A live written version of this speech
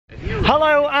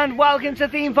Hello and welcome to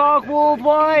Theme Park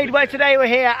Worldwide, where today we're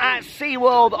here at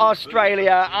SeaWorld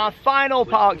Australia, our final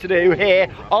park to do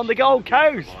here on the Gold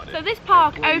Coast. So this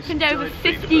park opened over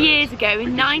 50 years ago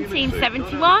in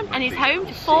 1971 and is home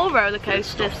to 4 roller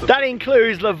coasters. That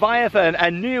includes Leviathan, a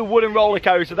new wooden roller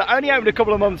coaster that only opened a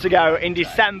couple of months ago in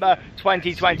December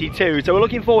 2022. So we're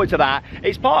looking forward to that.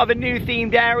 It's part of a new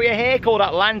themed area here called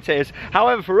Atlantis.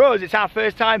 However, for us, it's our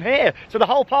first time here, so the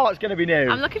whole park's going to be new.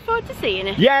 I'm looking forward to seeing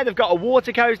it. Yeah, they've got a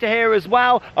water coaster here as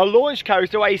well, a launch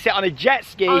coaster where you sit on a jet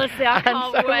ski. Honestly, I and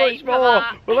can't so wait much more. for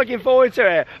that. We're looking forward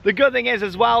to it. The good thing is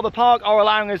as well, the park are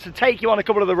allowing us to take you on a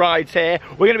couple of the rides here.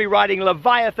 We're going to be riding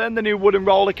Leviathan, the new wooden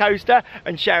roller coaster,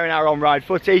 and sharing our on-ride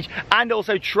footage, and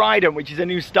also Trident, which is a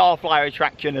new Starflyer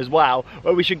attraction as well,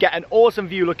 where we should get an awesome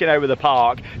view looking over the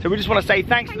park. So we just want to say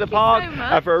thanks to the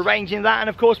park for arranging that, and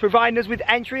of course providing us with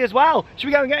entry as well. Should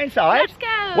we go and get inside? Let's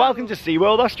go. Welcome to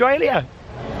SeaWorld Australia.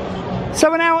 So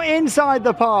we're now inside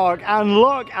the park, and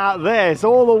look at this,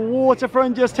 all the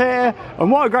waterfront just here,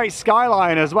 and what a great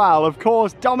skyline as well, of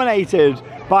course dominated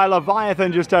by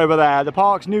Leviathan just over there, the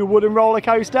park's new wooden roller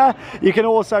coaster. You can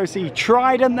also see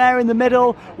Trident there in the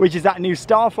middle, which is that new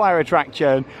Starflyer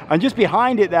attraction, and just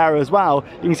behind it there as well,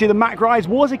 you can see the Mack Rides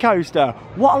water coaster.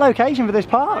 What a location for this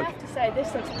park. I have to say,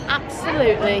 this looks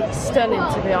absolutely stunning,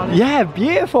 to be honest. Yeah,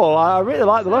 beautiful. I really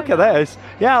like the look of this.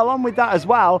 Yeah, along with that as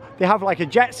well, they have like a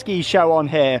jet ski show on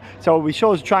here, so we'll be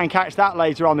sure to try and catch that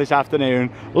later on this afternoon.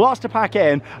 Lots to pack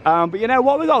in, but you know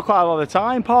what, we've got quite a lot of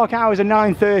time. Park hours are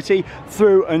 9:30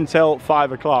 through until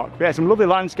 5 o'clock. We have some lovely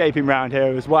landscaping around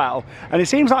here as well, and it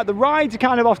seems like the rides are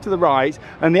kind of off to the right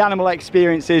and the animal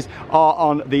experiences are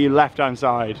on the left hand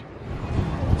side.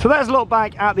 So let's look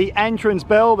back at the entrance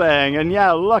building, and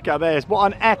yeah, look at this,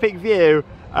 what an epic view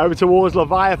over towards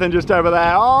Leviathan just over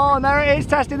there. Oh, and there it is,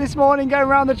 testing this morning, going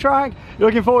around the track. You're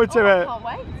looking forward to it? I can't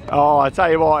wait. Oh, I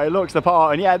tell you what, it looks the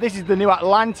part. And yeah, this is the new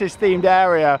Atlantis themed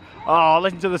area. Oh,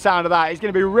 listen to the sound of that. It's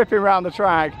going to be ripping around the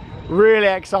track. Really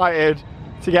excited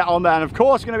to get on there, and of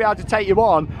course we're going to be able to take you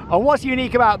on. And what's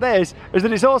unique about this is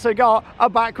that it's also got a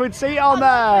backward seat on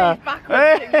there.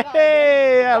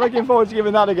 Hey, yeah, looking forward to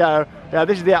giving that a go. Yeah,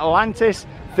 this is the Atlantis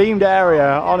themed area.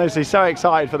 Honestly, so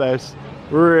excited for this.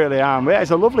 Really am. Yeah, it's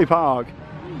a lovely park.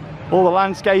 All the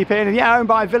landscaping, and yeah, owned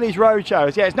by Village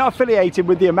Roadshows. Yeah, it's not affiliated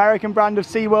with the American brand of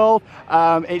SeaWorld.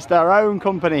 It's their own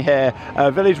company here,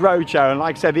 Village Roadshow, and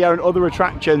like I said, they own other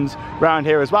attractions around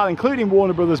here as well, including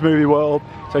Warner Brothers Movie World.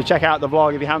 So check out the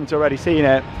vlog if you haven't already seen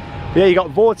it. But yeah, you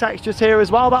got Vortex just here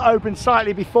as well. That opened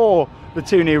slightly before the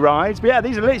 2 new rides. But yeah,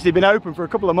 these have literally been open for a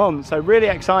couple of months, so really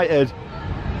excited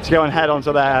to go and head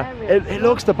onto there. It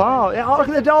looks the part. Yeah, oh, look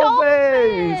at the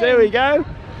dolphins! Here we go.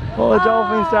 All the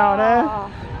dolphins down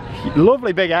there.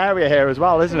 Lovely big area here as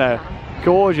well, isn't it?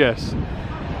 Gorgeous.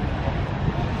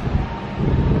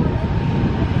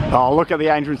 Oh, look at the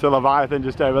entrance to Leviathan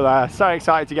just over there. So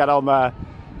excited to get on there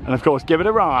and of course give it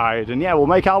a ride. And yeah, we'll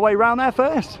make our way around there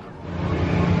first.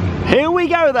 Here we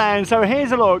go then. So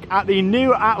here's a look at the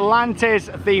new Atlantis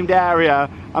themed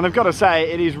area, and I've got to say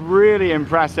it is really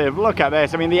impressive. Look at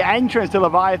this. I mean, the entrance to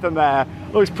Leviathan there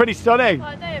looks pretty stunning.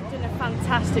 Well, they have done a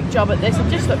fantastic job at this. It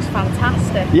just looks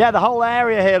fantastic. Yeah, the whole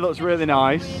area here looks really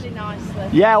nice. Really nicely.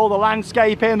 Yeah, all the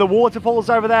landscaping, the waterfalls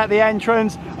over there at the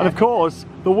entrance, and of course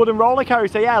the wooden roller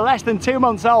coaster. Yeah, less than 2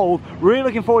 months old. Really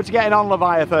looking forward to getting on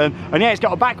Leviathan. And yeah, it's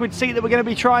got a backward seat that we're going to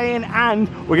be trying, and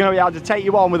we're going to be able to take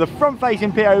you on with a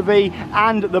front-facing POV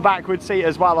and the backward seat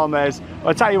as well on this.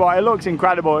 I'll tell you what, it looks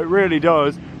incredible. It really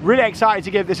does. Really excited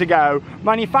to give this a go.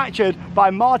 Manufactured by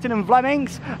Martin and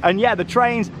Flemings, and yeah, the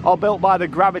trains are built by the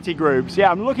Gravity Group. So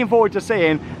yeah, I'm looking forward to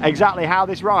seeing exactly how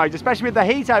this rides, especially with the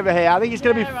heat over here. I think it's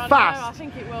going to be fast. I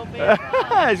think it will be.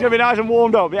 It's going to be nice and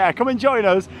warmed up. Yeah, come and join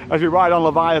us as we ride on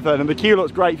Leviathan, and the queue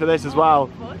looks great for this as well.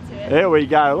 Here we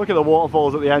go. Look at the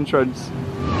waterfalls at the entrance.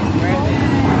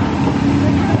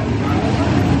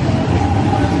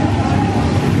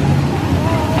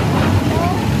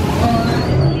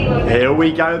 Here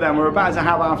we go then, we're about to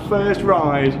have our first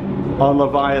ride on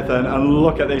Leviathan, and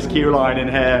look at this queue line in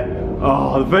here.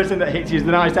 Oh, the first thing that hits you is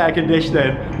the nice air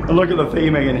conditioning, and look at the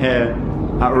theming in here.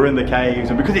 We're in the caves,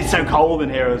 and because it's so cold in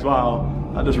here as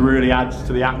well, that just really adds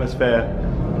to the atmosphere.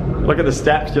 Look at the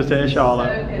steps just here,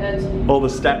 Charlotte. So good. All the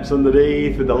steps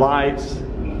underneath with the lights,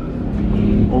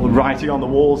 all the writing on the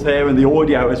walls here, and the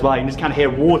audio as well. You can just kind of hear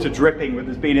water dripping with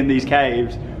us being in these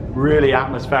caves. Really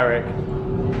atmospheric,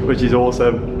 which is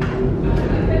awesome.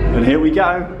 And here we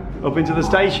go, up into the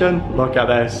station. Look at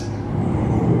this.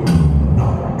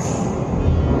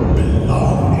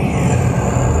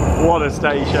 What a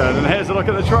station. And here's a look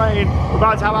at the train. We're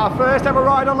about to have our first ever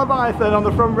ride on Leviathan on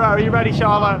the front row. Are you ready,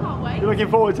 Charlotte? Can't wait. You're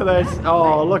looking forward to this?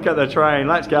 Oh, look at the train.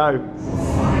 Let's go.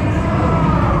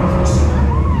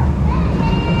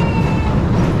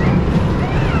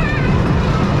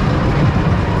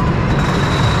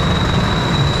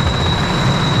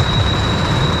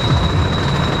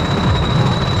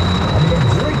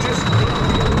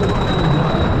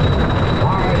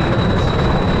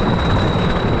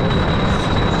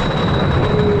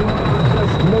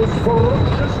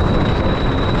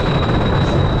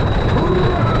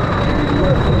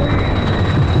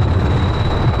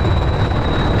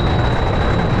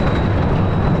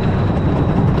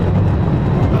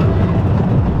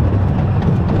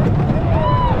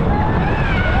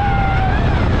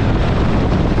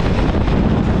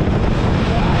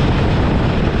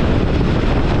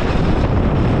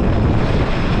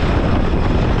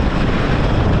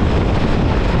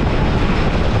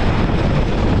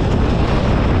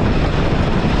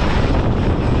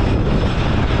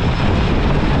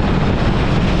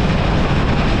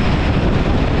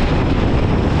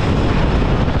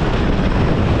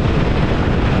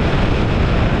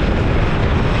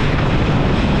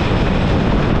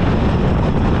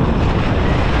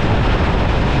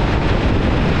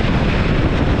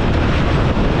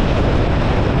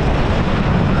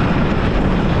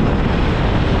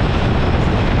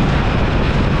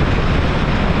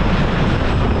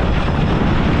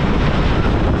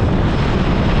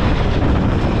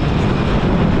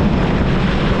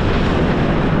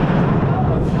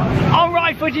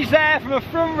 Footage there from a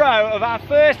front row of our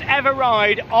first ever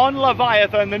ride on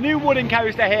Leviathan, the new wooden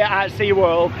coaster here at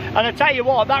SeaWorld. And I tell you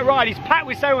what, that ride is packed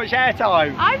with so much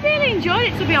airtime. I really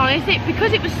enjoyed it, to be honest.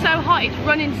 Because it was so hot, it's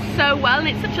running so well and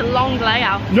it's such a long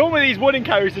layout. Normally these wooden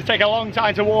coasters take a long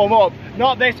time to warm up.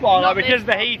 Not this one, because of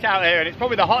the heat out here, and it's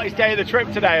probably the hottest day of the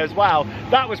trip today as well.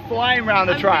 That was flying around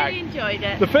the track. I really enjoyed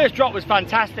it. The first drop was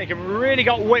fantastic and we really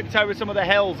got whipped over some of the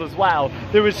hills as well.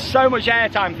 There was so much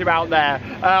airtime throughout there.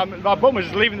 My bum was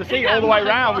just leaving the seat all the way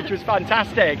around, which was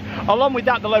fantastic. Along with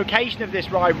that, the location of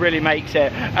this ride really makes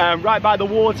it. Right by the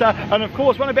water, and of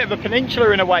course we're on a bit of a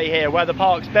peninsula in a way here where the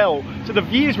park's built. So the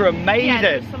views were amazing. Yeah,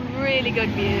 there's some really good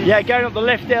views. Yeah, going up the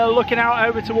lift hill, looking out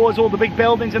over towards all the big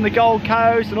buildings in the Gold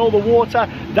Coast and all the water,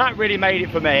 that really made it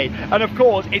for me. And of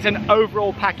course, it's an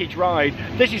overall package ride.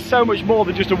 This is so much more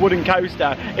than just a wooden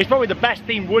coaster. It's probably the best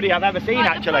themed Woody I've ever seen,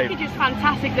 actually. The package is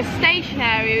fantastic. The station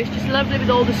area is just lovely with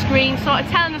all the screens, sort of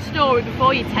telling a story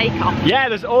before you take off. Yeah,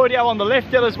 there's audio on the lift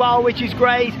hill as well, which is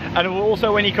great, and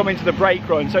also when you come into the brake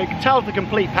run, so you can tell the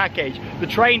complete package. The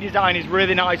train design is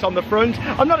really nice on the front.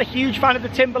 I'm not a huge fan of the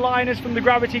Timberliners from the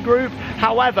Gravity group,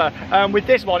 however, with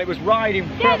this one it was riding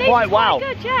quite well.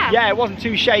 Good, yeah. Yeah, it wasn't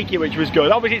too shaky, which was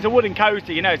good. Obviously it's a wooden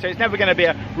coaster, you know, so it's never going to be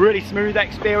a really smooth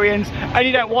experience, and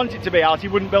you don't want it to be, else you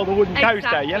wouldn't build a wooden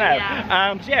coaster, you know.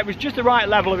 Yeah. So yeah, it was just the right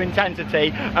level of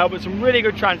intensity, with some really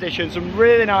good transitions, some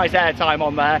really nice airtime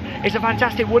on there. It's a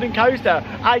fantastic wooden coaster.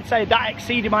 I'd say that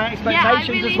exceeded my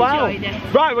expectations as well. Enjoyed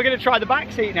it. Right, we're going to try the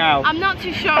back seat now. I'm not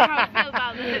too sure how I feel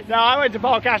about this. No, I went to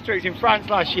Parc Asterix in France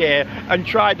last year and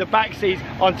tried the back seats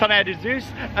on Tonnerre de Zeus,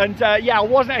 and yeah, I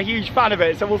wasn't a huge fan of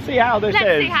it, so we'll see how this is.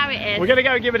 Let's see how it is. We're going to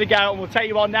go and give it a go, and we'll take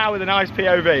you on now with a nice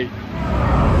POV.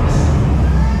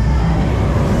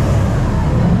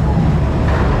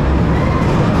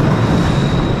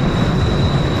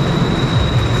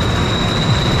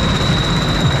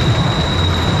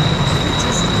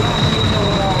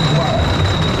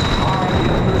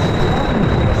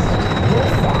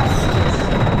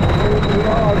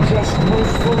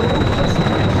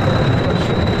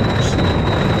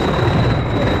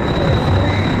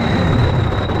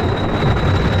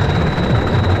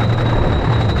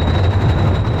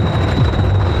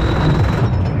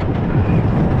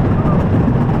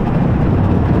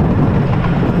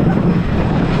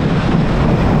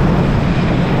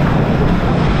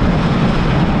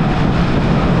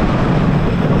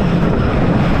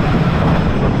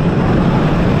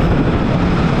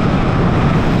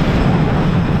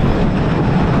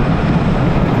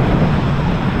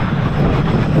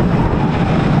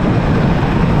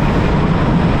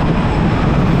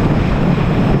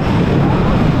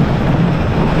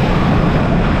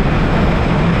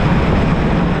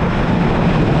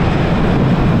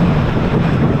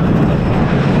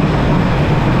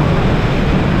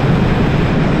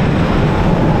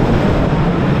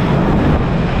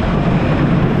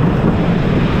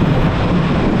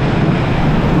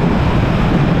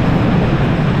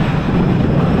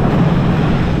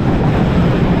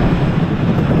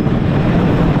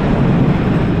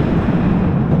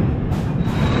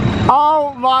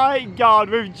 my God,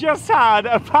 we've just had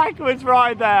a backwards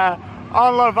ride there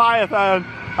on Leviathan,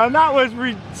 and that was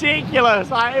ridiculous.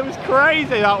 Like, it was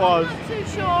crazy, that was. I'm not too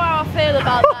sure how I feel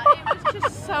about that. It was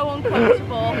just so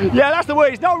uncomfortable. Yeah, that's the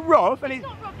word. It's not rough, and It's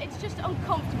not rough, it's just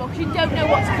uncomfortable because you don't know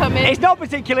what's coming. it's not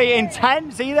particularly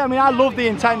intense either. I mean, I love the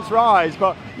intense rides,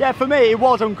 but yeah, for me, it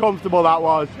was uncomfortable, that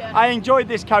was. Yeah. I enjoyed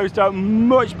this coaster,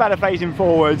 much better facing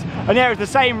forwards. And yeah, it was the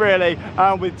same really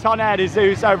with Tonnerre de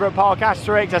Zeus over at Parc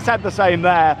Asterix. I said the same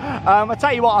there. I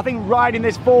tell you what, I think riding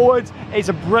this forwards is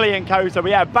a brilliant coaster, but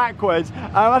yeah, backwards.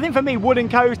 I think for me, wooden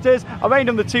coasters, I've only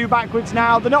done the 2 backwards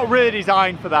now. They're not really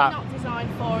designed for that. Not designed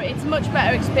for it. It's a much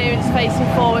better experience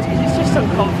facing forwards because it's just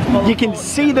uncomfortable. You can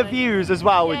see the views as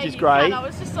well, which is great. I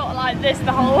was just sort of like this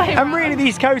the whole way around. And really,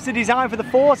 these coasters are designed for the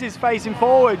forces facing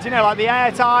forwards, you know, like the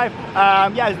air time,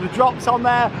 yeah, the drops on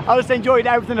there. I just enjoyed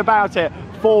everything about it.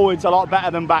 Forwards a lot better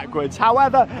than backwards.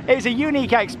 However, it's a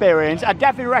unique experience. I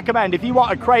definitely recommend, if you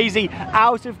want a crazy,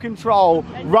 out of control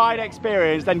ride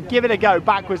experience, then give it a go,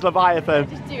 backwards Leviathan.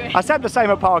 Just do it. I said the same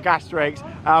at Parc Asterix,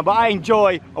 but I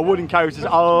enjoy a wooden coaster a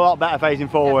lot better facing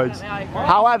forwards.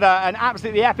 However, an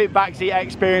absolutely epic backseat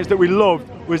experience that we loved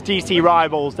was DC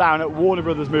Rivals down at Warner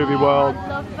Brothers Movie World. I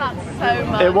love that so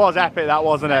much. It was epic, that,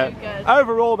 wasn't it? good.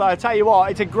 Overall though, I tell you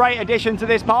what, it's a great addition to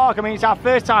this park. I mean, it's our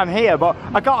first time here, but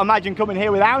I can't imagine coming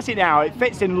here without it now. It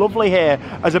fits in lovely here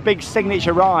as a big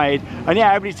signature ride. And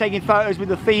yeah, everybody's taking photos with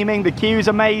the theming. The queue's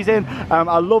amazing.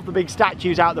 I love the big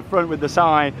statues out the front with the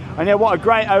sign. And yeah, what a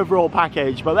great overall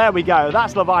package. But there we go,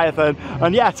 that's Leviathan.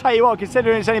 And yeah, I tell you what,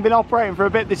 considering it's only been operating for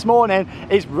a bit this morning,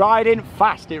 it's riding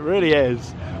fast, it really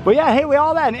is. But yeah, here we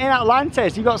are then in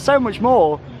Atlantis. You've got so much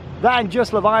more than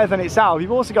just Leviathan itself.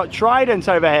 You've also got Trident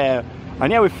over here.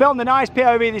 And yeah, we filmed a nice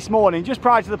POV this morning just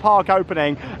prior to the park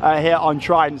opening here on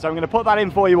Trident. So I'm going to put that in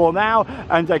for you all now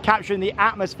and capturing the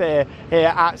atmosphere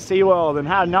here at SeaWorld and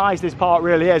how nice this park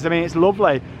really is. I mean, it's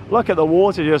lovely. Look at the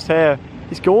water just here.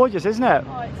 It's gorgeous, isn't it?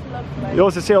 Oh, it's lovely. You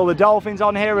also see all the dolphins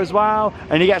on here as well.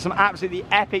 And you get some absolutely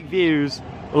epic views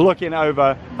looking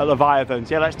over at Leviathan.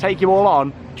 So yeah, let's take you all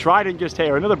on Trident just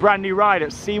here. Another brand new ride at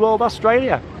SeaWorld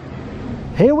Australia.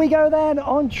 Here we go then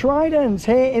on Trident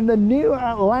here in the new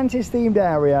Atlantis themed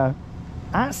area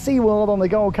at SeaWorld on the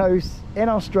Gold Coast in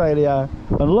Australia.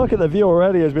 And look at the view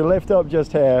already as we lift up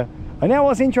just here. And now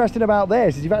what's interesting about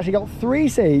this is you've actually got 3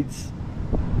 seats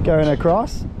going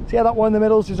across. So yeah, that one in the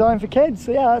middle is designed for kids.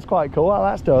 So yeah, that's quite cool how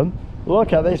that's done.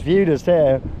 Look at this view just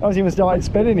here. I haven't even started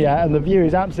spinning yet and the view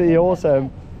is absolutely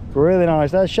awesome. Really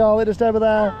nice. There's Charlotte just over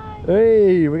there.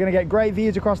 Hey, we're going to get great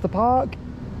views across the park,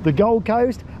 the Gold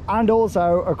Coast, and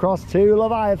also across to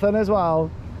Leviathan as well.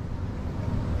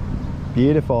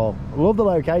 Beautiful. Love the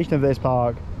location of this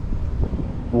park.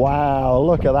 Wow,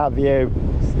 look at that view.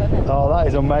 Stunning. Oh, that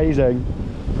is amazing.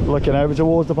 Looking over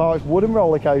towards the park's wooden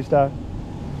roller coaster.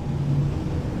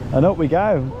 And up we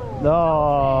go.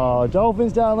 Oh,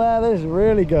 dolphins down there. This is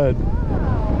really good.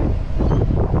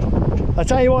 I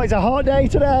tell you what, it's a hot day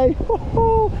today.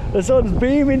 The sun's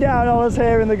beaming down on us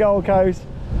here in the Gold Coast.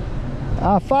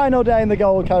 Our final day in the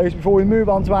Gold Coast before we move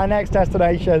on to our next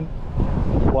destination.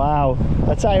 Wow,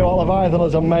 I tell you what, Leviathan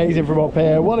looks amazing from up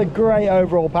here. What a great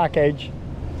overall package.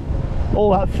 All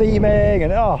that theming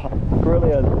and oh,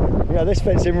 brilliant. Yeah, this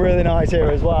fits in really nice here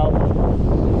as well.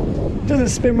 Doesn't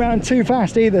spin around too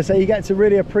fast either, so you get to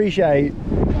really appreciate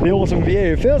the awesome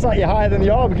view. It feels like you're higher than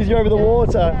you are because you're over the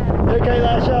water. You okay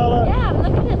there, Charlotte? Yeah,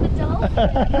 I'm looking at the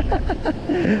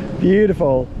dolphins.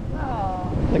 Beautiful.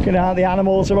 Oh. Looking at the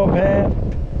animals from up here.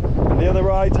 And the other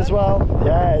rides as well.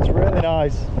 Yeah, it's really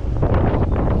nice.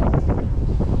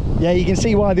 Yeah, you can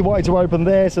see why they wanted to open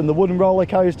this and the wooden roller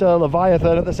coaster,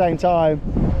 Leviathan at the same time,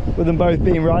 with them both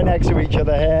being right next to each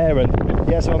other here. And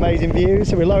yeah, some amazing views.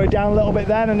 So we lowered down a little bit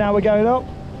then and now we're going up.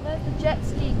 There's the jet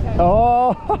ski coaster.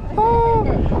 Oh,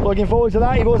 looking forward to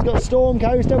that. You've also got Storm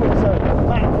Coaster, which is a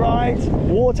map ride,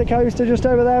 water coaster just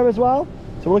over there as well.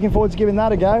 So we're looking forward to giving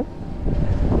that a go.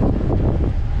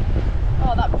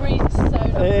 Oh, that breeze is so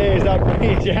nice. It is, that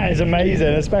breeze, yeah, it's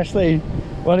amazing, especially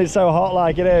when it's so hot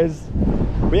like it is.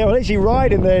 But yeah, we're literally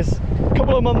riding this a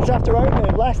couple of months after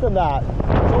opening, less than that.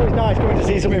 It's always nice coming to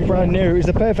see something brand new. It's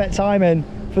the perfect timing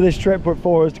for this trip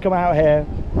for us to come out here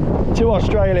to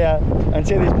Australia and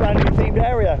see this brand new themed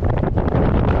area,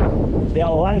 the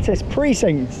Atlantis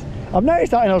precincts. I've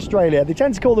noticed that in Australia they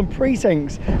tend to call them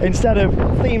precincts instead of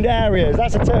themed areas.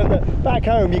 That's a term that back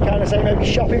home you kind of say maybe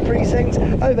shopping precincts.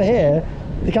 Over here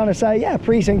they kind of say, yeah,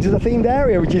 precinct is a themed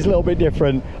area, which is a little bit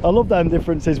different. I love them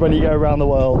differences when you go around the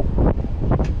world.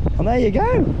 And there you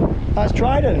go, that's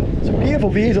Trident. Some beautiful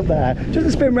views up there.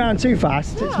 Doesn't spin around too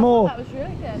fast. No, it's more, that was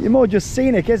really good. you're more just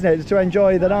scenic, isn't it, to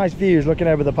enjoy the nice views looking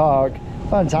over the park.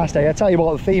 Fantastic. I tell you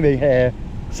what, the theming here,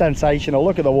 sensational.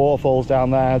 Look at the waterfalls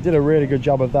down there. Did a really good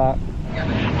job of that.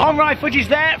 On-ride footage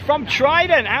there from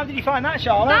Trident. How did you find that,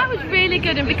 Charlotte? That was really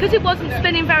good, and because it wasn't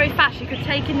spinning very fast, you could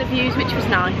take in the views, which was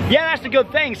nice. Yeah, that's the good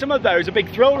thing. Some of those are big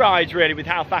thrill rides, really, with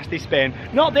how fast they spin.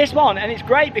 Not this one, and it's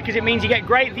great because it means you get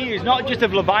great views, not just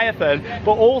of Leviathan,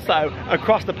 but also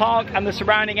across the park and the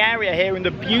surrounding area here in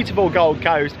the beautiful Gold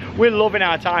Coast. We're loving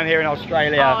our time here in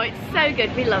Australia. Oh, it's so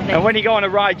good. We love it. And when you go on a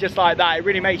ride just like that, it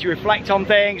really makes you reflect on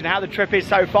things and how the trip is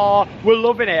so far. We're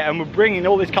loving it, and we're bringing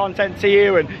all this content to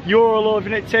you, and you're all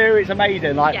loving it too. It's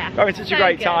amazing. Like, yeah, we're having such a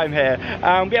great time here.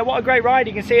 Yeah, what a great ride.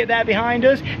 You can see it there behind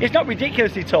us. It's not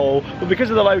ridiculously tall, but because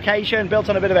of the location, built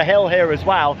on a bit of a hill here as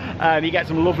well, you get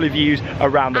some lovely views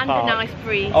around the park. And a nice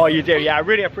breeze. Oh, you do. Yeah, I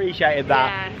really appreciated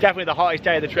that. Yeah. Definitely the hottest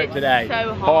day of the trip today.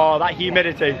 So hot. Oh, that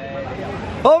humidity.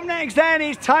 Up next then,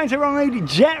 it's time to ride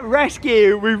Jet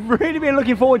Rescue. We've really been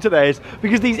looking forward to this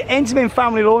because these Intamin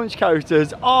family launch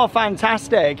coasters are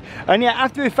fantastic. And yeah,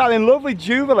 after we fell in love with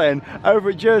Jubilee over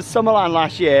at Jersey Summerland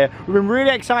last year, we've been really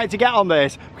excited to get on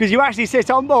this because you actually sit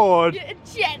on board a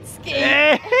jet ski.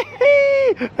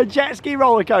 A jet ski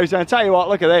roller coaster. And I tell you what,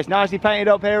 look at this, nicely painted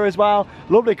up here as well.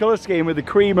 Lovely colour scheme with the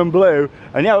cream and blue.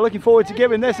 And yeah, we're looking forward to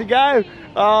giving this a go.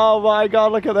 Oh my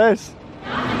God, look at this.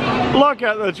 Look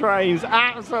at the trains,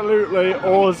 absolutely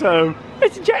awesome.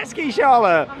 It's a jet ski,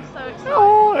 Charlotte. I'm so excited.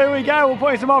 Oh, here we go. We're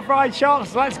putting some off-ride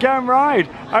shots. Let's go and ride.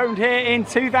 Owned here in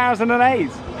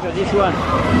 2008. So this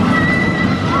one.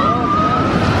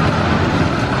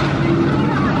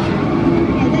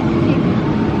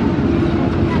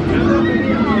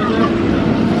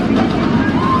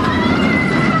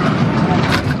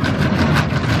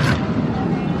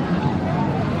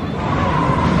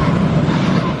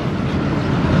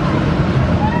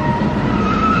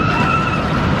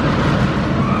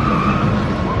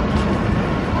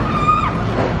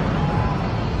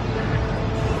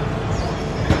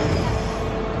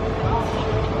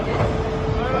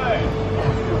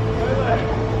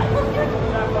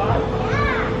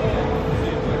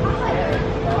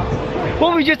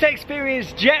 Well, we just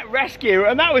experienced Jet Rescue,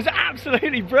 and that was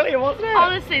absolutely brilliant, wasn't it?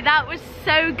 Honestly, that was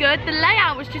so good. The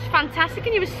layout was just fantastic,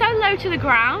 and you were so low to the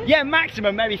ground. Yeah,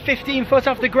 maximum maybe 15 foot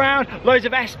off the ground. Loads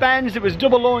of S-bends. It was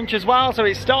double launch as well, so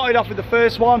it started off with the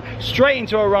first one straight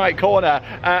into a right corner,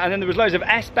 and then there was loads of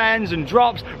S-bends and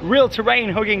drops. Real terrain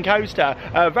hugging coaster,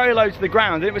 very low to the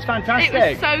ground. It was fantastic. It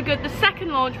was so good. The second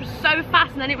launch was so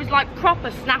fast, and then it was like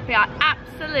proper snappy. I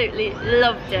absolutely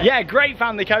loved it. Yeah, great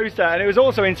family coaster, and it was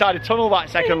also inside a tunnel that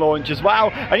second launch as well.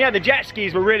 And yeah, the jet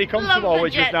skis were really comfortable,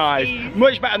 which was nice. Skis.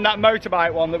 Much better than that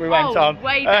motorbike one that we went on.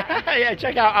 Way better. Yeah,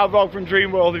 check out our vlog from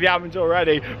Dream World if you haven't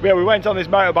already. But yeah, we went on this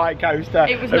motorbike coaster.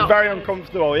 It was not very good.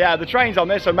 Uncomfortable. Yeah, the trains on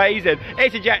this are amazing.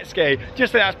 It's a jet ski.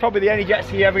 Just think that's probably the only jet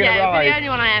ski you're ever going to ride. Yeah, the only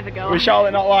one I ever go on. With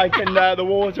Charlotte not liking the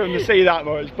water and the sea that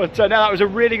much. But no, that was a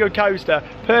really good coaster.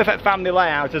 Perfect family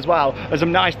layout as well. There's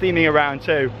some nice theming around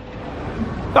too.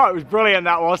 Oh, it was brilliant,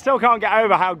 that one. Still can't get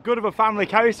over how good of a family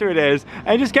coaster it is.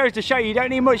 And it just goes to show you don't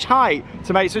need much height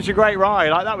to make such a great ride.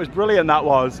 Like, that was brilliant, that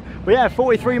was. But yeah,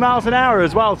 43 miles an hour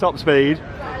as well, top speed.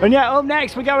 And yeah, up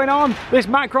next we're going on this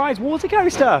Mack Rides water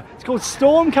coaster. It's called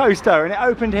Storm Coaster, and it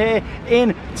opened here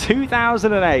in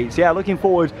 2008. So yeah, looking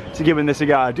forward to giving this a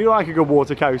go. I do like a good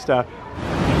water coaster.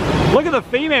 Look at the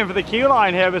theming for the queue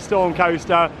line here of the Storm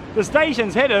Coaster. The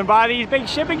station's hidden by these big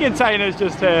shipping containers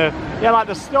just here. Yeah, like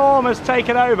the storm has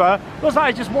taken over. Looks like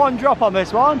it's just one drop on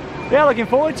this one. Yeah, looking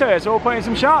forward to it. So we'll put in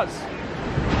some shots.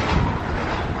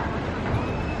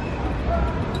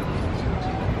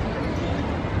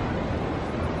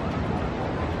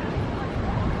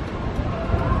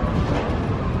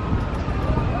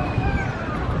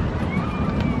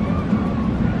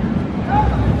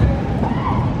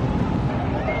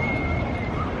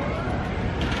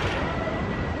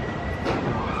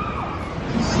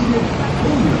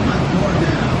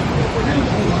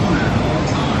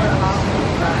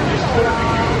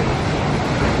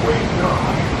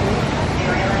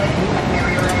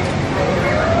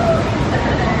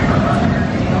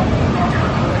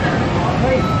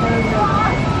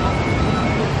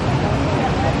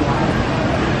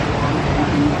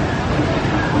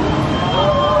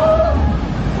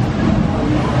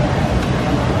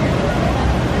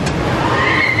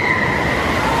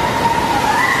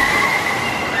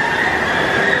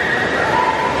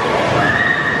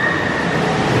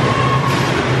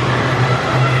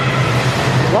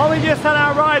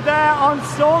 There on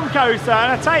Storm Coaster,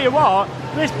 and I tell you what,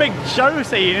 this big show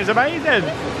scene is amazing. This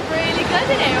is really good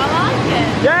in here, I like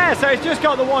it. Yeah, so it's just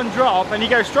got the one drop, and you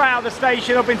go straight out of the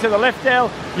station up into the lift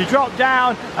hill, you drop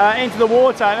down into the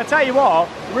water, and I tell you what,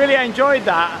 really enjoyed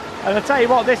that. And I tell you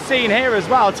what, this scene here as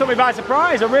well took me by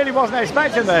surprise. I really wasn't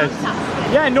expecting this.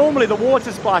 Yeah, normally the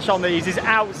water splash on these is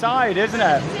outside, isn't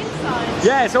it? Inside.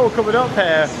 Yeah, it's all covered up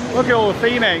here. Look at all the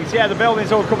themings. Yeah, the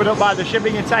building's all covered up by the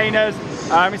shipping containers.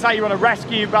 It's like you're on a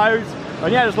rescue boat.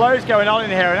 And yeah, there's loads going on in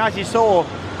here. And as you saw,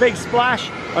 big splash,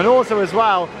 and also as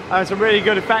well, some really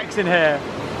good effects in here.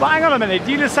 But hang on a minute, did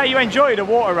you just say you enjoyed a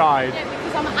water ride? Yeah,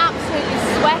 because I'm absolutely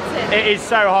sweating. It is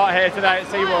so hot here today at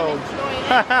SeaWorld.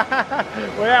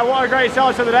 Well, yeah, what a great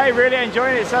start to the day. Really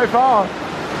enjoying it so far.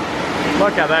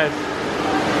 Look at this.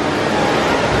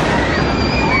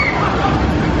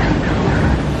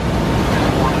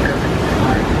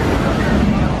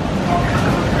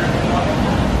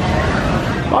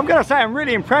 I've got to say, I'm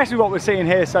really impressed with what we're seeing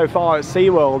here so far at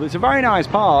SeaWorld. It's a very nice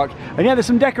park, and yeah, there's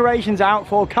some decorations out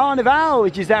for Carnival,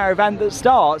 which is their event that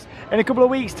starts in a couple of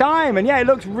weeks' time, and yeah, it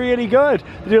looks really good.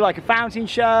 They do like a fountain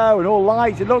show and all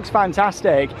lights. It looks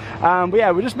fantastic. But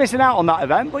yeah, we're just missing out on that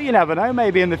event, but you never know,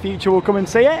 maybe in the future we'll come and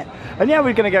see it. And yeah,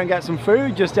 we're going to go and get some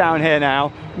food just down here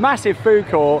now. Massive food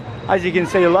court. As you can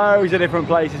see, loads of different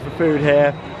places for food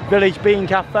here. Village Bean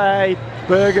Cafe,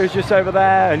 burgers just over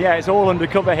there, and yeah, it's all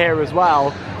undercover here as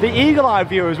well. The eagle-eye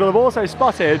viewers will have also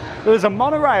spotted that there's a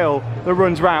monorail that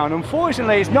runs round.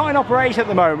 Unfortunately, it's not in operation at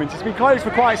the moment. It's been closed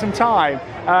for quite some time.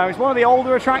 It's one of the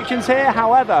older attractions here.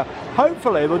 However,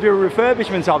 hopefully they'll do a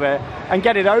refurbishment of it and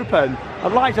get it open.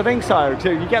 I'd like to think so,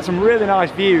 too. You get some really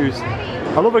nice views.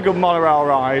 I love a good monorail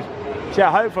ride. So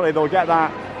yeah, hopefully they'll get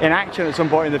that in action at some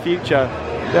point in the future.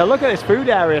 Yeah, look at this food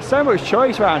area. So much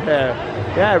choice around here.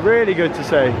 Yeah, really good to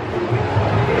see.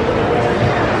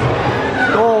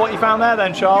 Oh, what you found there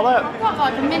then, Charlotte? I've got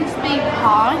like a minced beef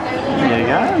pie. There you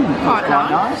go. Quite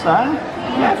nice there.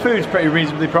 Yeah, food's pretty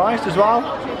reasonably priced as well,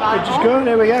 which is good.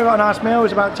 Here we go, got a nice meal.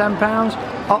 It's about £10.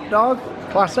 Hot dog,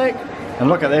 classic. And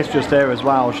look at this just here as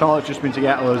well. Charlotte's just been to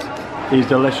get us these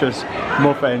delicious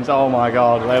muffins. Oh my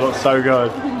God, they look so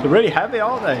good. They're really heavy,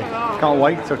 aren't they? Can't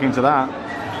wait to tuck into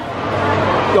that.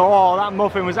 Oh, that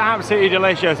muffin was absolutely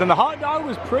delicious, and the hot dog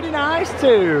was pretty nice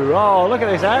too. Oh, look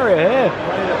at this area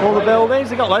here. All the buildings,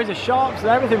 they've got loads of shops and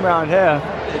everything around here.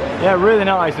 Yeah, really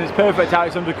nice, and it's perfect how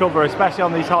it's undercover, especially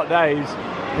on these hot days.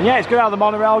 And yeah, it's good how the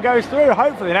monorail goes through.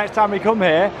 Hopefully next time we come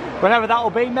here, whenever that will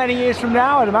be, many years from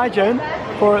now, I'd imagine,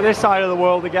 or at this side of the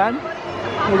world again,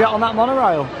 we'll get on that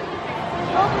monorail.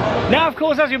 Now, of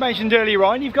course, as we mentioned earlier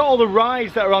on, you've got all the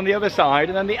rides that are on the other side,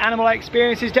 and then the animal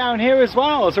experiences down here as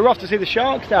well. So we're off to see the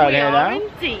sharks down here now.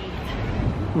 Indeed.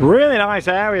 Really nice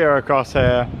area across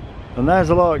here. And there's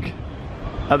a look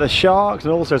at the sharks,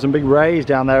 and also some big rays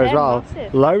down there as well.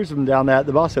 Massive. Loads of them down there at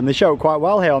the bottom. They show up quite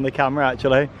well here on the camera,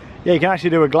 actually. Yeah, you can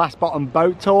actually do a glass bottom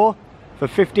boat tour for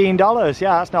 $15.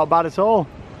 Yeah, that's not bad at all.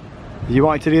 Do you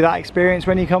want to do that experience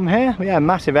when you come here? Yeah,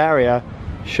 massive area.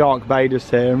 Shark Bay just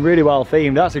here, and really well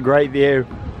themed. That's a great view.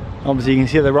 Obviously you can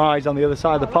see the rides on the other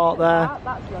side of the park there.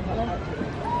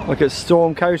 Look at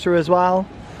Storm Coaster as well,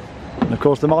 and of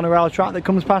course the monorail track that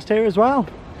comes past here as well.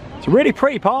 It's a really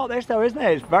pretty park this though, isn't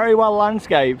it? It's very well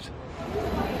landscaped.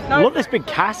 I love this big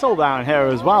castle down here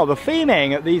as well. The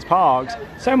theming at these parks,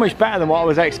 so much better than what I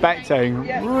was expecting.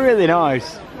 Really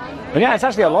nice. And yeah, it's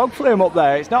actually a log flume up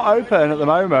there. It's not open at the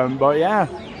moment, but yeah,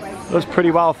 it looks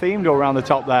pretty well themed all around the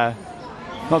top there.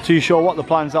 Not too sure what the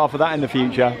plans are for that in the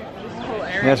future.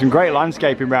 There's some great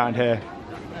landscaping around here.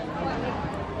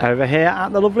 Over here at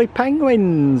the lovely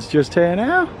penguins, just here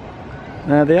now.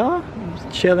 There they are,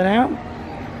 just chilling out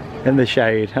in the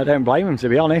shade. I don't blame them, to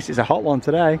be honest. It's a hot one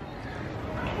today.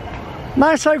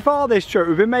 Now, so far this trip,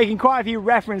 we've been making quite a few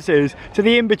references to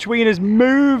the In-Betweeners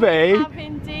movie. We have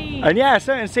indeed. And yeah, a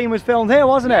certain scene was filmed here,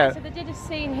 wasn't it? So they did a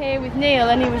scene here with Neil,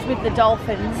 and he was with the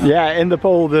dolphins. Yeah, in the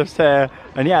pool just here.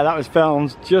 And yeah, that was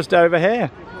filmed just over here.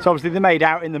 So obviously they made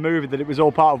out in the movie that it was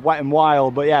all part of Wet and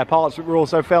Wild, but yeah, parts were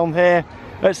also filmed here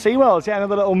at SeaWorld. So yeah,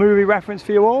 another little movie reference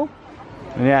for you all.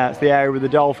 And yeah, it's the area with the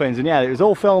dolphins. And yeah, it was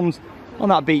all filmed on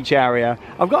that beach area.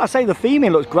 I've got to say the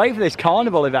theming looks great for this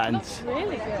carnival event. Looks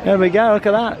really good. There we go, look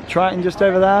at that. Triton just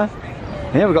over there.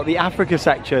 And yeah, we've got the Africa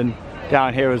section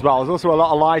down here as well. There's also a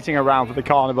lot of lighting around for the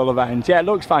carnival event. Yeah, it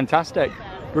looks fantastic.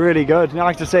 Really good.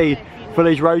 Nice to see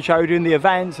Village Roadshow doing the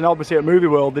events, and obviously at Movie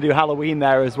World they do Halloween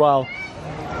there as well.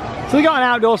 So we've got an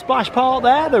outdoor splash park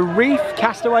there, the Reef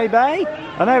Castaway Bay.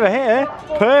 And over here,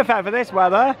 perfect for this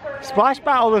weather, splash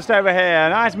battle just over here.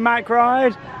 Nice mac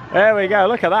ride. There we go,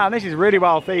 look at that. And this is really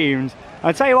well themed.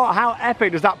 And tell you what, how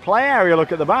epic does that play area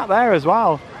look at the back there as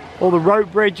well. All the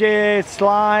rope bridges,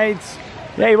 slides.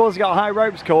 Yeah, you've also got a high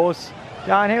ropes course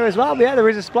down here as well. But yeah, there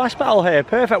is a splash battle here.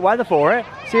 Perfect weather for it.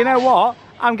 So you know what?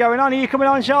 I'm going on. Are you coming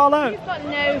on, Charlotte? You've got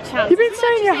no chance. You've been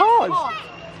saying you're hot.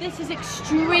 This is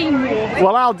extreme water.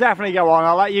 Well, I'll definitely go on.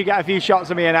 I'll let you get a few shots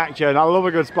of me in action. I love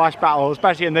a good splash battle,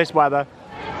 especially in this weather.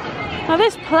 Now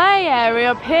this play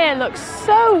area up here looks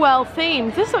so well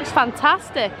themed. This looks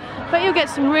fantastic. But you'll get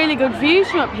some really good views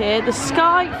from up here. The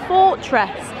Sky Fortress.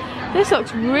 This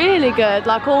looks really good,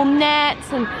 like all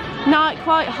nets and night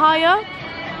quite high up.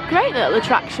 Great little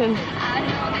attraction.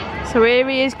 So here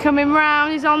he is coming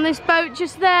round. He's on this boat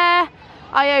just there.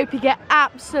 I hope you get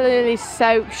absolutely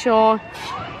soaked, Sean.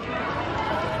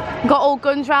 Got all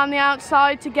guns around the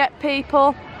outside to get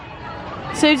people.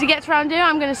 As soon as he gets around here,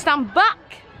 I'm going to stand back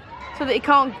so that he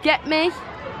can't get me.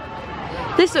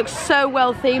 This looks so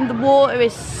well themed. The water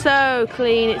is so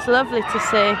clean. It's lovely to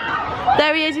see.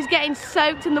 There he is. He's getting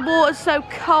soaked and the water's so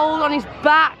cold on his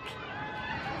back.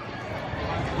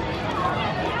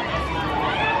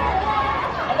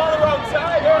 I'm on the wrong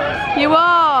side. You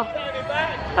are.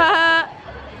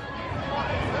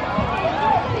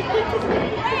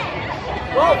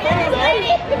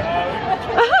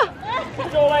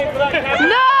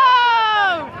 No!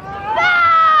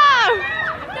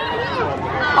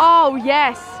 Oh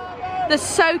yes, they're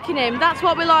soaking him. That's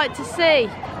what we like to see.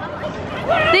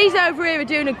 These over here are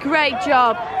doing a great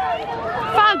job.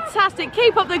 Fantastic.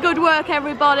 Keep up the good work,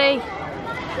 everybody.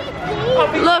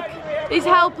 Look, he's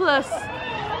helpless.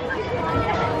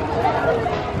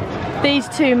 These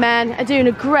two men are doing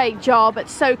a great job at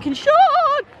soaking Sean.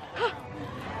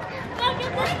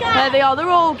 There they are, they're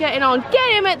all getting on.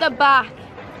 Get him at the back.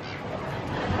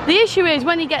 The issue is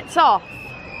when he gets off,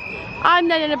 I'm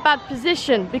then in a bad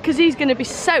position because he's going to be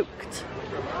soaked.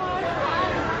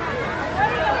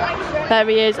 There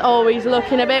he is. Oh, he's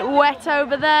looking a bit wet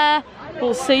over there.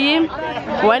 We'll see him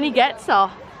when he gets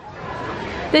off.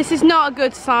 This is not a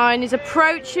good sign. He's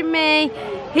approaching me.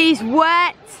 He's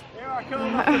wet.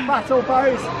 Battle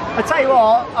pose. I tell you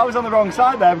what, I was on the wrong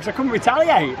side there because I couldn't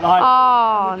retaliate. Like,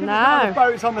 oh no! The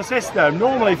boats on the system.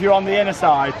 Normally, if you're on the inner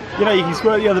side, you know you can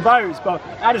squirt the other boats, but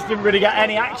I just didn't really get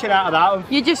any action out of that.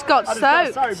 You just got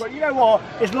soaked. But you know what?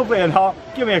 It's lovely and hot.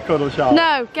 Give me a cuddle shot.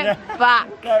 No, get back.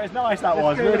 No, it was nice. That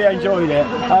was really enjoyed it.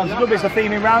 Some good bits of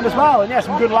theming round as well, and yeah,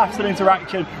 some good laughs and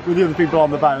interaction with the other people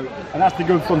on the boat, and that's the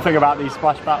good fun thing about these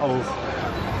splash battles.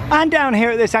 And down here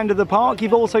at this end of the park,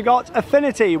 you've also got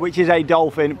Affinity, which is a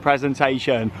dolphin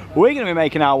presentation. We're going to be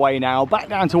making our way now back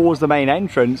down towards the main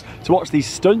entrance to watch the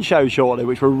stunt show shortly,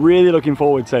 which we're really looking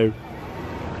forward to.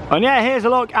 And yeah, here's a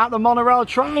look at the monorail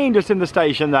train just in the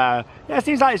station there. Yeah, it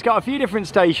seems like it's got a few different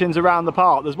stations around the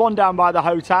park. There's one down by the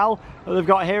hotel that they've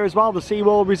got here as well, the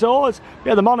SeaWorld Resort.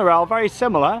 Yeah, the monorail, very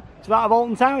similar to that of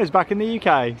Alton Towers back in the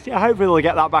UK. So yeah, hopefully they'll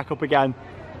get that back up again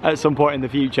at some point in the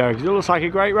future, because it looks like a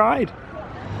great ride.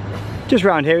 Just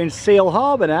round here in Seal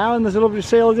Harbour now, and there's a lovely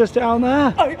seal just down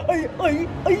there.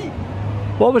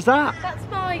 What was that? That's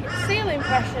my seal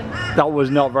impression. That was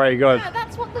not very good. Yeah,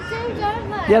 that's what they do, don't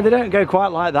they? Yeah, they don't go quite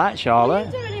like that, Charlotte.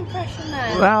 You do an impression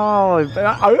there. Well,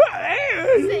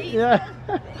 See, yeah.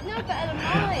 no better than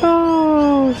mine.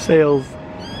 Oh, seals.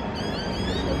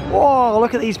 Whoa,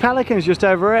 look at these pelicans just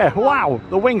over here. Wow,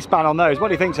 the wingspan on those. What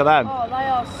do you think to them? Oh, they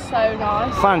are so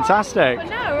nice. Fantastic. But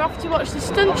now we're off to watch the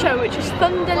stunt show, which is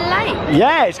Thunder Lake.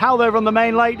 Yeah, it's held over on the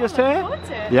main lake just here.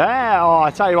 Yeah, oh,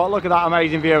 I tell you what, look at that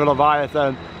amazing view of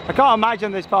Leviathan. I can't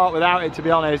imagine this park without it, to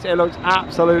be honest. It looks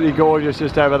absolutely gorgeous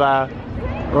just over there.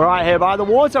 Right here by the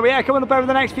water. But yeah, coming up over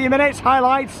the next few minutes,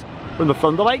 highlights from the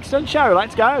Thunder Lake Stunt Show.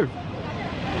 Let's go.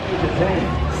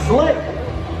 Slick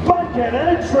bucket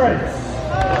entrance.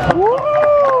 Woo!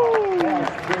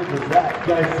 How good was that?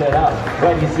 Go set up.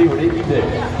 Wait till you see what he can do.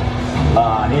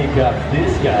 Here comes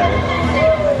Disco.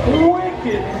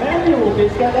 Wicked manual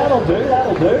Disco. That'll do,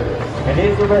 that'll do. And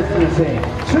here's the rest of the team.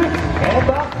 Trips,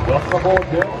 Amber, welcome aboard,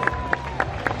 girls.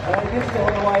 Disco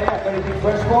on the way out. Got anything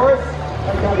fresh for us?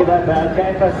 Can't be that bad.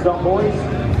 Okay, that's on, boys.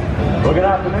 Well, good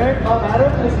afternoon. I'm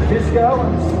Adam. This is Disco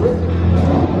and Slick.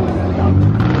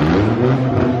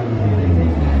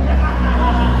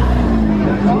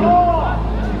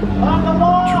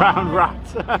 Drowned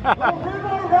rats. The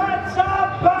river rats are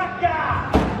back!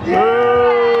 Yeah.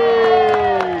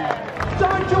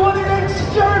 Don't do anything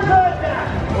stupid!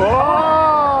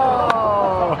 Whoa!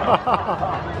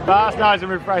 That's nice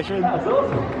and refreshing. That's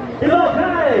awesome. He's like,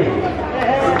 hey!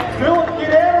 Philip,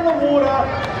 get out of the water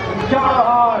and go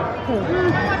home!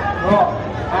 Right,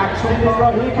 action is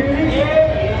right here, Cootie.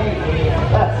 Yeah.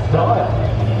 That's style.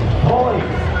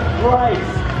 Poise,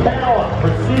 grace, power,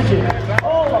 precision.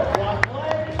 All of one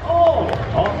leg, all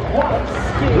on one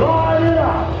skill. Line it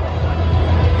up!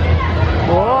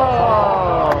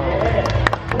 Whoa! Yeah.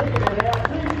 Look at it now.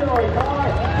 Two-story high.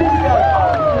 Disco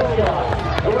over the sky.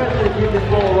 The rest of the keep this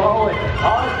ball rolling.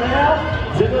 Eyes now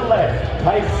to the left.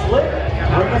 Hey, Slick,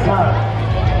 bring us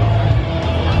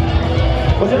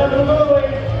Was it over the movie?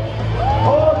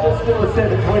 Or just still a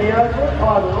 720 over it?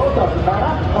 Either or, doesn't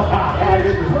matter. And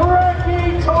it's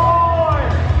wrecking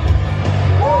time!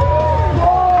 Boom!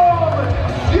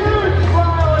 Huge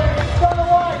railing, by the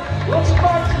way. Let's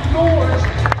make some noise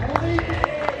for the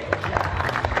edge.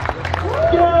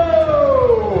 Go!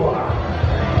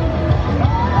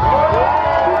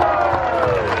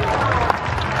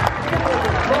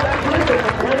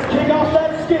 Let's kick off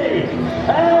that ski.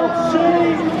 And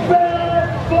she's back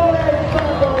for it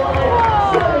from the way.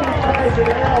 70 k's an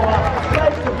hour.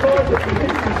 Makes the boys that he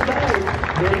missed his name.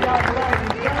 The young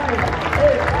lady's name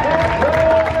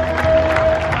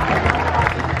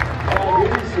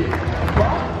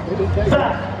is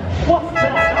Zach, what's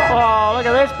that? Oh, look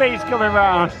at this beast coming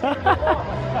round.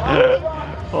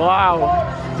 Wow,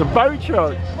 it's a boat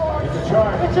truck. It's a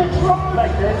truck. It's a truck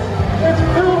like this. It's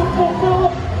beautiful,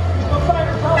 Philip. It's my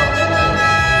favorite color.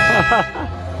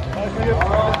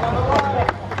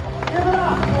 Give it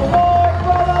up for my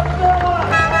brother Philip.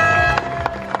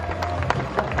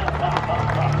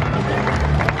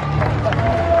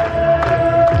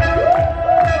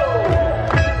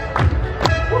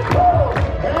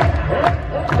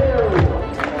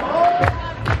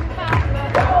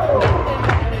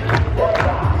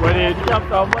 Where did you come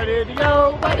from? Where did you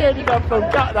go? Where did you come from?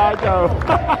 Got that go.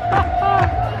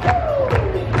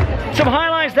 Some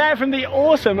highlights there from the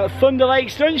awesome Thunder Lake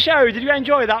Stunt Show. Did you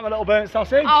enjoy that, my little burnt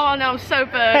sausage? Oh no, I'm so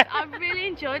burnt. I really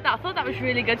enjoyed that. I thought that was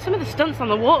really good. Some of the stunts on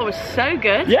the water was so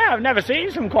good. Yeah, I've never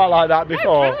seen some quite like that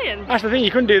before. Oh, brilliant. That's the thing,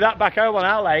 you couldn't do that back home on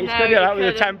our lakes. No, Couldn't do that with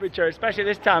the couldn't. temperature, especially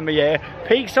this time of year.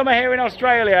 Peak summer here in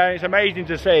Australia, and it's amazing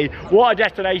to see. What a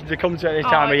destination to come to at this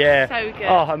time of year. So good.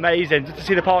 Oh, amazing. Just to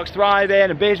see the parks thriving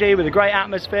and busy with a great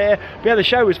atmosphere. But yeah, the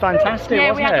show was fantastic,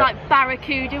 Yeah, wasn't we had it? like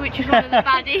Barracuda, which was one of the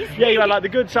baddies. Yeah, you had like the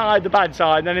good side, the bad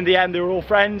side, and then in the end they were all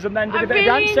friends and then did a bit of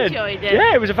dancing. I really enjoyed it.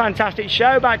 Yeah, it was a fantastic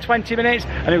show, about 20 minutes,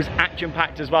 and it was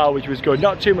action-packed as well, which was good.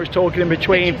 Not too much talking in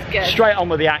between, Which is good. straight on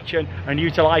with the action and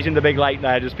utilising the big lake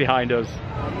there just behind us.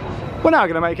 We're now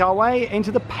going to make our way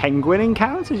into the penguin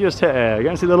encounter just here. You're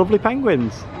going to see the lovely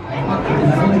penguins.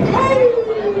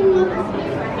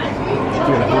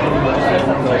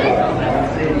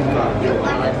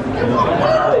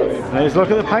 Let's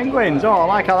look at the penguins. Oh, I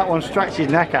like how that one stretched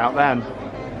his neck out then.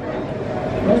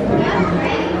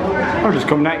 I'll just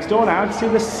come next door now to see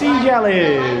the sea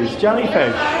jellies,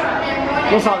 jellyfish.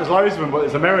 Looks like there's loads of them, but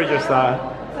there's a mirror just there.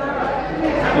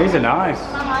 These are nice.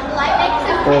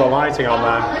 All the lighting on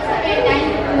there.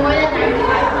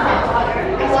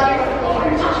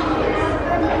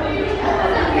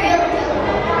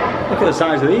 Look at the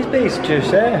size of these beasts just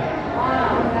here.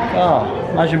 Oh,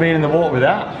 imagine being in the water with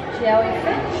that.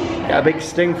 Jellyfish. Get a big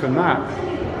sting from that.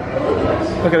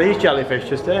 Look at these jellyfish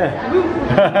just here.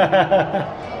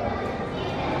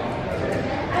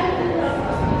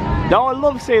 No, I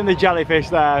love seeing the jellyfish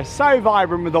there. So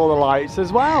vibrant with all the lights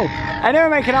as well. Anyway,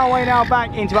 making our way now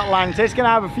back into Atlantis. Gonna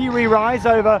have a few re-rides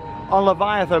over on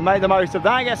Leviathan. Make the most of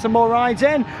that, get some more rides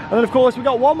in. And then of course we've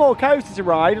got one more coaster to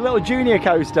ride, a little junior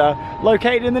coaster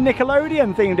located in the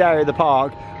Nickelodeon themed area of the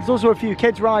park. There's also a few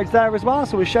kids rides there as well,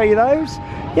 so we'll show you those.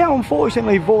 Yeah,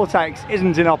 unfortunately Vortex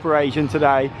isn't in operation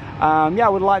today. Yeah, I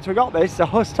would like to have got this. It's a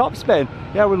Huss top spin.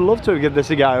 Yeah, I would love to have given this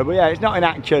a go, but yeah, it's not in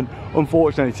action,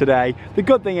 unfortunately, today. The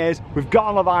good thing is, we've got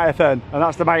on Leviathan, and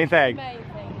that's the main thing.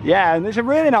 Yeah, and it's a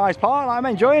really nice park. I'm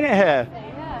enjoying it here.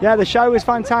 Yeah, the show is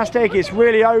fantastic. It's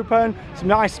really open, some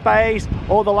nice space,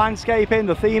 all the landscaping,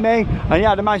 the theming, and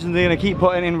yeah, I'd imagine they're going to keep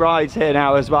putting in rides here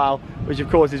now as well, which of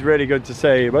course is really good to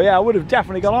see. But yeah, I would have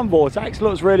definitely gone on Vortex.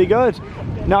 Looks really good,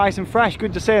 nice and fresh.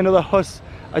 Good to see another Huss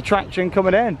attraction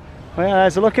coming in. Well, yeah,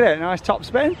 there's a look at it, nice top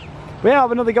spin. We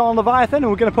have another go on Leviathan, and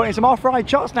we're going to put in some off-ride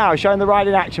shots now, showing the ride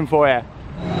in action for you.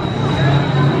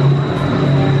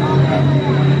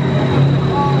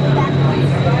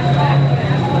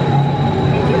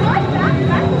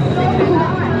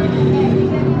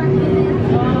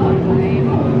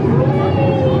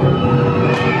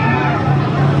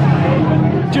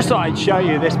 Just thought I'd show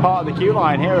you this part of the queue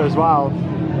line here as well.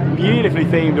 Beautifully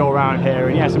themed all around here,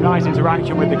 and yeah, some nice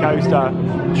interaction with the coaster.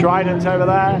 Tridents over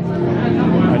there,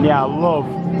 and yeah, I love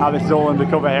how this is all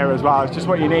undercover here as well. It's just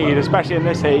what you need, especially in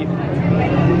this heat.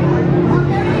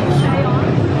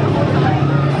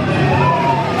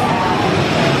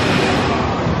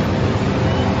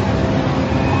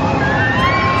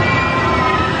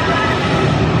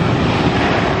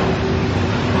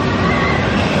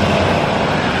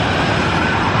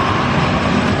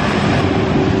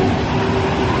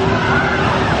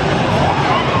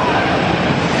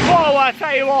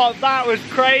 that was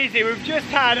crazy. We've just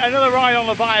had another ride on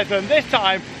Leviathan, this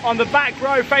time on the back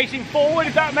row facing forward,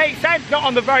 if that makes sense, not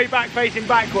on the very back facing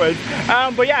backwards.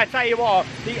 But yeah, I tell you what,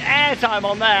 the airtime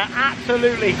on there,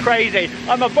 absolutely crazy.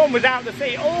 And my bum was out the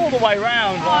seat all the way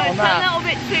round. Oh, it's a little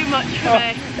bit too much for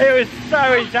me. It was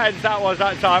so intense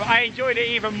that time. I enjoyed it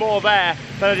even more there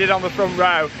than I did on the front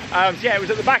row. So yeah, it was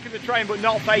at the back of the train but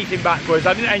not facing backwards.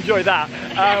 I didn't enjoy that.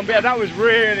 But yeah, that was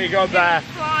really good there.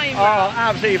 Flying, oh,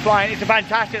 absolutely flying. It's a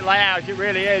fantastic layout, it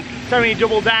really is. So many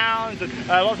double downs and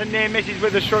lots of near misses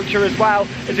with the structure as well.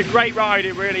 It's a great ride,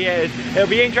 it really is. It'll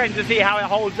be interesting to see how it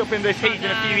holds up in this heat in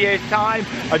a few years' time.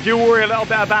 I do worry a little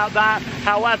bit about that.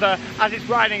 However, as it's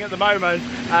riding at the moment,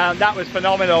 that was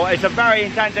phenomenal. It's a very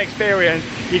intense experience.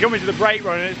 You come into the brake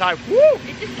run and it's like, woo!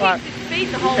 It just keeps its speed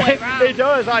the whole way around. It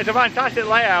does, it's a fantastic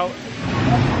layout.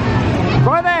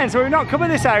 Right then, so we've not covered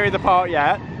this area of the park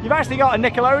yet. You've actually got a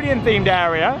Nickelodeon themed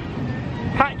area.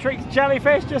 Patrick's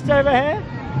Jellyfish just over here.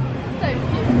 So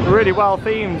cute. Really well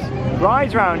themed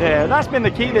rides around here. That's been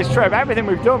the key this trip. Everything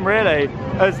we've done really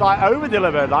has like over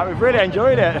delivered. Like we've really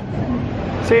enjoyed it.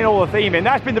 Seeing all the theming,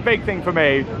 that's been the big thing for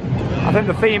me. I think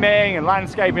the theming and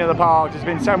landscaping of the park has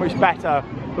been so much better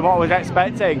than what I was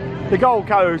expecting. The Gold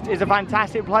Coast is a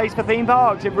fantastic place for theme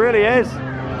parks, it really is.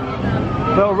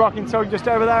 Little rocking tug just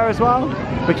over there as well.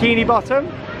 Bikini Bottom.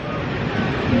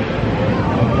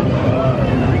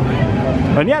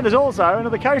 And yeah, there's also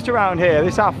another coaster around here.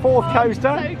 This is our fourth coaster.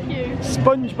 So cute.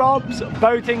 SpongeBob's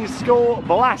Boating School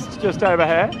Blast just over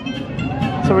here.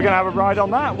 So we're going to have a ride on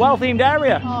that. Well-themed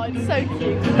area. Oh, it's so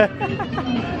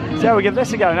cute. So we give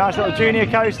this a go. Nice little junior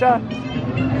coaster.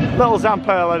 Little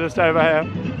Zamperla just over here.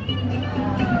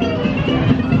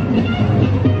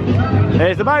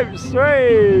 Here's the boats.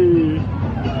 3.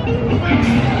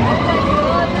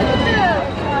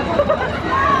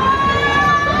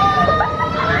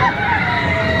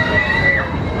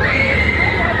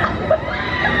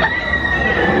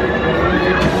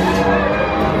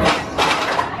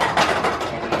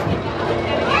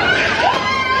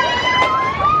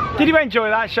 Did you enjoy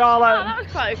that, Charlotte? Oh, that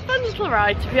was quite a fun little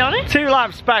ride, to be honest. 2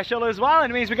 lap special as well,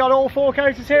 and it means we got all 4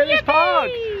 coasters here at this park.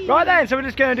 Right then, so we're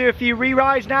just going to do a few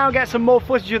re-rides now, get some more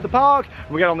footage of the park.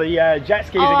 We'll get on the jet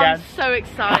skis again. I'm so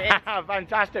excited.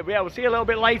 Fantastic. Yeah, we'll see you a little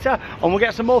bit later, and we'll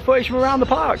get some more footage from around the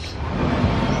park.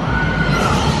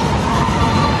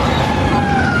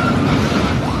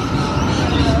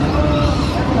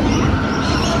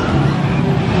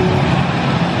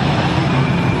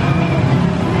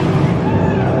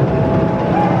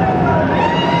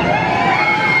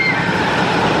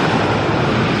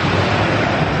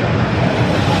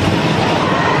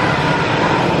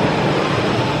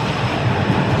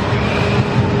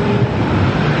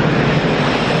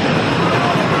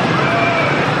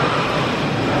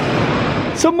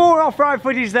 Some more off-road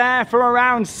footage there from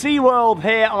around SeaWorld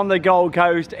here on the Gold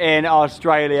Coast in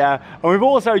Australia. And we've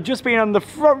also just been on the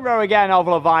front row again of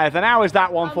Leviathan. How was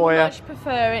that one for you? I much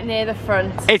prefer it near the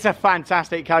front. It's a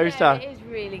fantastic coaster. Yeah, it is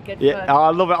really good fun. fun. I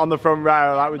love it on the front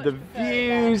row, like with the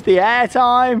views, the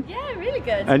airtime. Yeah, really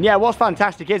good. And yeah, what's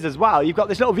fantastic is as well, you've got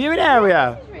this little viewing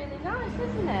area. This is really nice,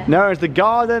 isn't it? Known as the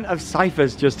Garden of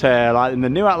Ciphers just here, like in the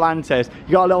new Atlantis.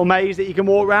 You got a little maze that you can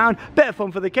walk around. Bit of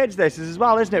fun for the kids this is as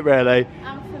well, isn't it really?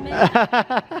 And for me.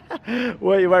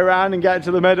 Work your way around and get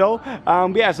to the middle.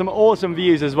 But yeah, some awesome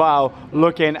views as well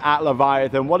looking at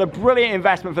Leviathan. What a brilliant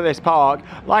investment for this park.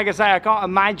 Like I say, I can't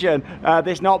imagine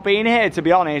this not being here, to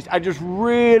be honest. I just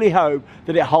really hope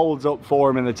that it holds up for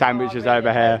them in the temperatures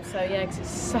over here. So yeah, because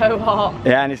it's so hot.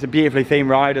 Yeah, and it's a beautifully themed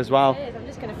ride as well. It is. I'm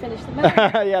just going to finish the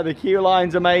menu. Yeah, the queue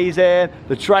line's amazing,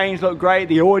 the trains look great,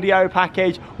 the audio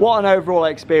package, what an overall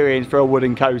experience for a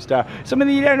wooden coaster. Something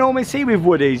that you don't normally see with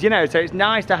woodies, you know, so it's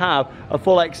nice to have a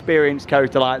full experience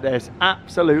coaster like this.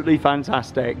 Absolutely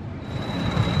fantastic.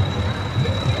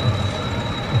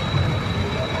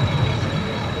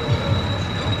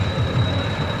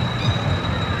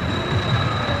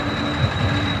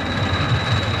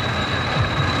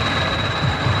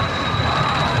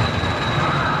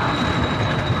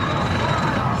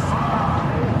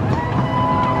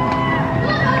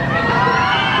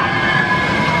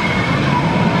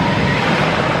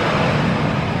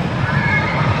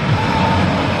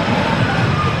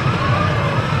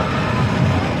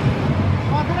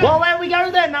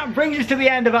 to the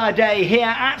end of our day here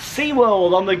at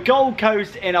SeaWorld on the Gold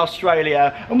Coast in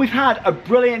Australia, and we've had a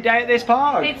brilliant day at this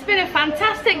park. It's been a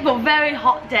fantastic but very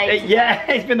hot day. Yeah,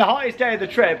 it's been the hottest day of the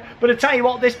trip, but I tell you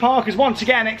what, this park has once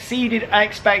again exceeded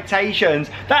expectations.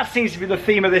 That seems to be the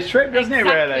theme of this trip, doesn't it,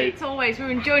 really? It's always,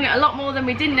 we're enjoying it a lot more than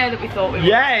we didn't know that we thought we would.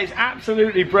 Yeah, it's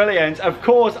absolutely brilliant. Of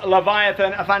course,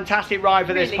 Leviathan, a fantastic ride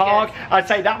for this park. Good. I'd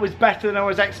say that was better than I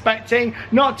was expecting.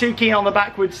 Not too keen on the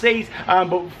backward seats,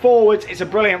 but forwards, it's a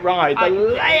brilliant ride. The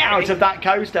layout of that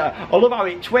coaster, I love how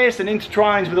it twists and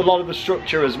intertwines with a lot of the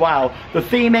structure as well. The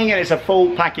theming, and it's a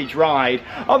full package ride.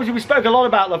 Obviously, we spoke a lot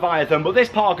about Leviathan, but this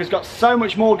park has got so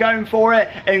much more going for it,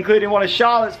 including one of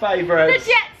Charlotte's favourites.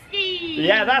 The jet ski!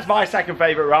 Yeah, that's my second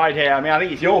favourite ride here. I mean, I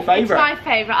think it's your favourite. It's my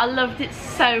favourite. I loved it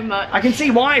so much. I can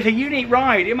see why. It's a unique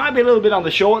ride. It might be a little bit on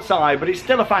the short side, but it's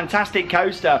still a fantastic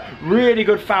coaster. Really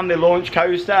good family launch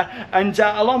coaster. And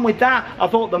along with that, I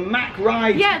thought the Mac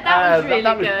ride, that was really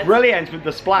that was good. Brilliant with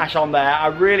the splash on there. I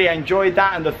really enjoyed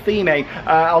that, and the theming.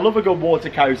 I love a good water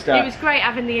coaster. It was great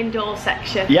having the indoor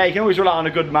section. Yeah, you can always rely on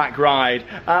a good Mac ride.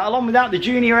 Along with that, the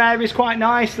junior area is quite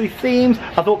nicely themed.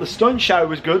 I thought the stunt show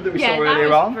was good that we saw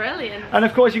earlier on. Brilliant. And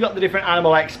of course, you've got the different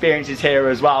animal experiences here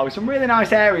as well. Some really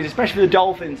nice areas, especially the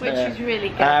dolphins Which here. is really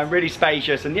good. Really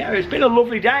spacious. And yeah, it's been a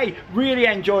lovely day. Really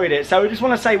enjoyed it. So I just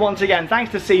want to say once again,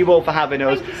 thanks to SeaWorld for having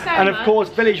us. Thank you so and of much. course,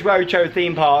 Village Roadshow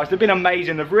theme parks. They've been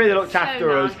amazing. They've really looked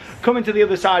after us. Coming to the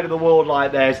other side of the world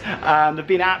like this. They've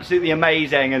been absolutely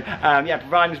amazing. And yeah,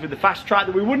 providing us with the fast track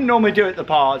that we wouldn't normally do at the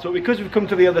parks. But because we've come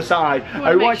to the other side,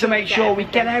 we want to make sure we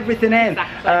get everything in.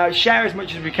 Exactly. Share as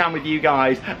much as we can with you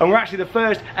guys. And we're actually the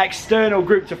first external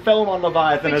group to film on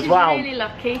Leviathan as well. Which is really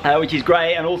lucky. Which is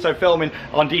great, and also filming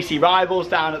on DC Rivals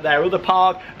down at their other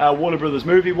park, Warner Brothers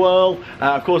Movie World,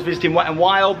 of course visiting Wet n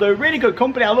Wild. They're a really good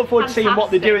company. I look forward to seeing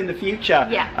what they do in the future.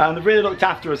 Yeah. They've really looked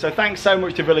after us, so thanks so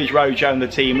much to Village Roadshow and the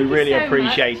team. We really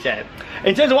appreciate it.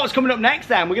 In terms of what's coming up next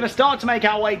then, we're going to start to make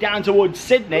our way down towards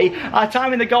Sydney. Our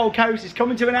time in the Gold Coast is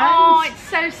coming to an end. Oh, it's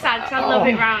so sad because I love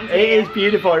it round here. It is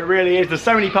beautiful, it really is. There's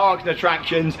so many parks and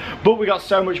attractions, but we've got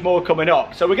so much more coming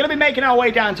up. So we're going to be making our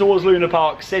way down towards Luna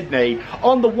Park, Sydney.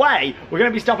 On the way, we're going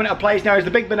to be stopping at a place known as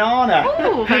the Big Banana.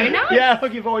 Oh, very nice. Yeah,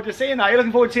 looking forward to seeing that. You're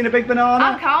looking forward to seeing a Big Banana?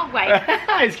 I can't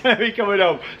wait. It's going to be coming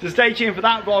up. So stay tuned for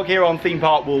that vlog here on Theme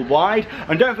Park Worldwide.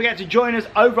 And don't forget to join us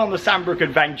over on the Sandbrook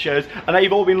Adventures. I know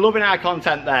you've all been loving our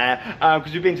content there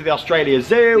because we've been to the Australia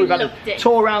Zoo. We've had a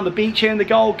tour around the beach here in the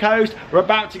Gold Coast. We're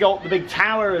about to go up the big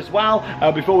tower as well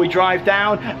before we drive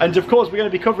down. And of course, we're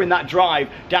going to be covering that drive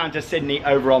down to Sydney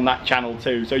over on that channel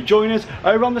too. So join us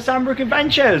over on the Sandbrook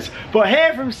Adventures. But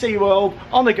here from SeaWorld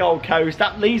on the Gold Coast,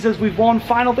 that leaves us with one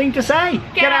final thing to say.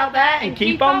 Get out there and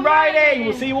keep on riding.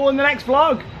 We'll see you all in the next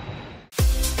vlog.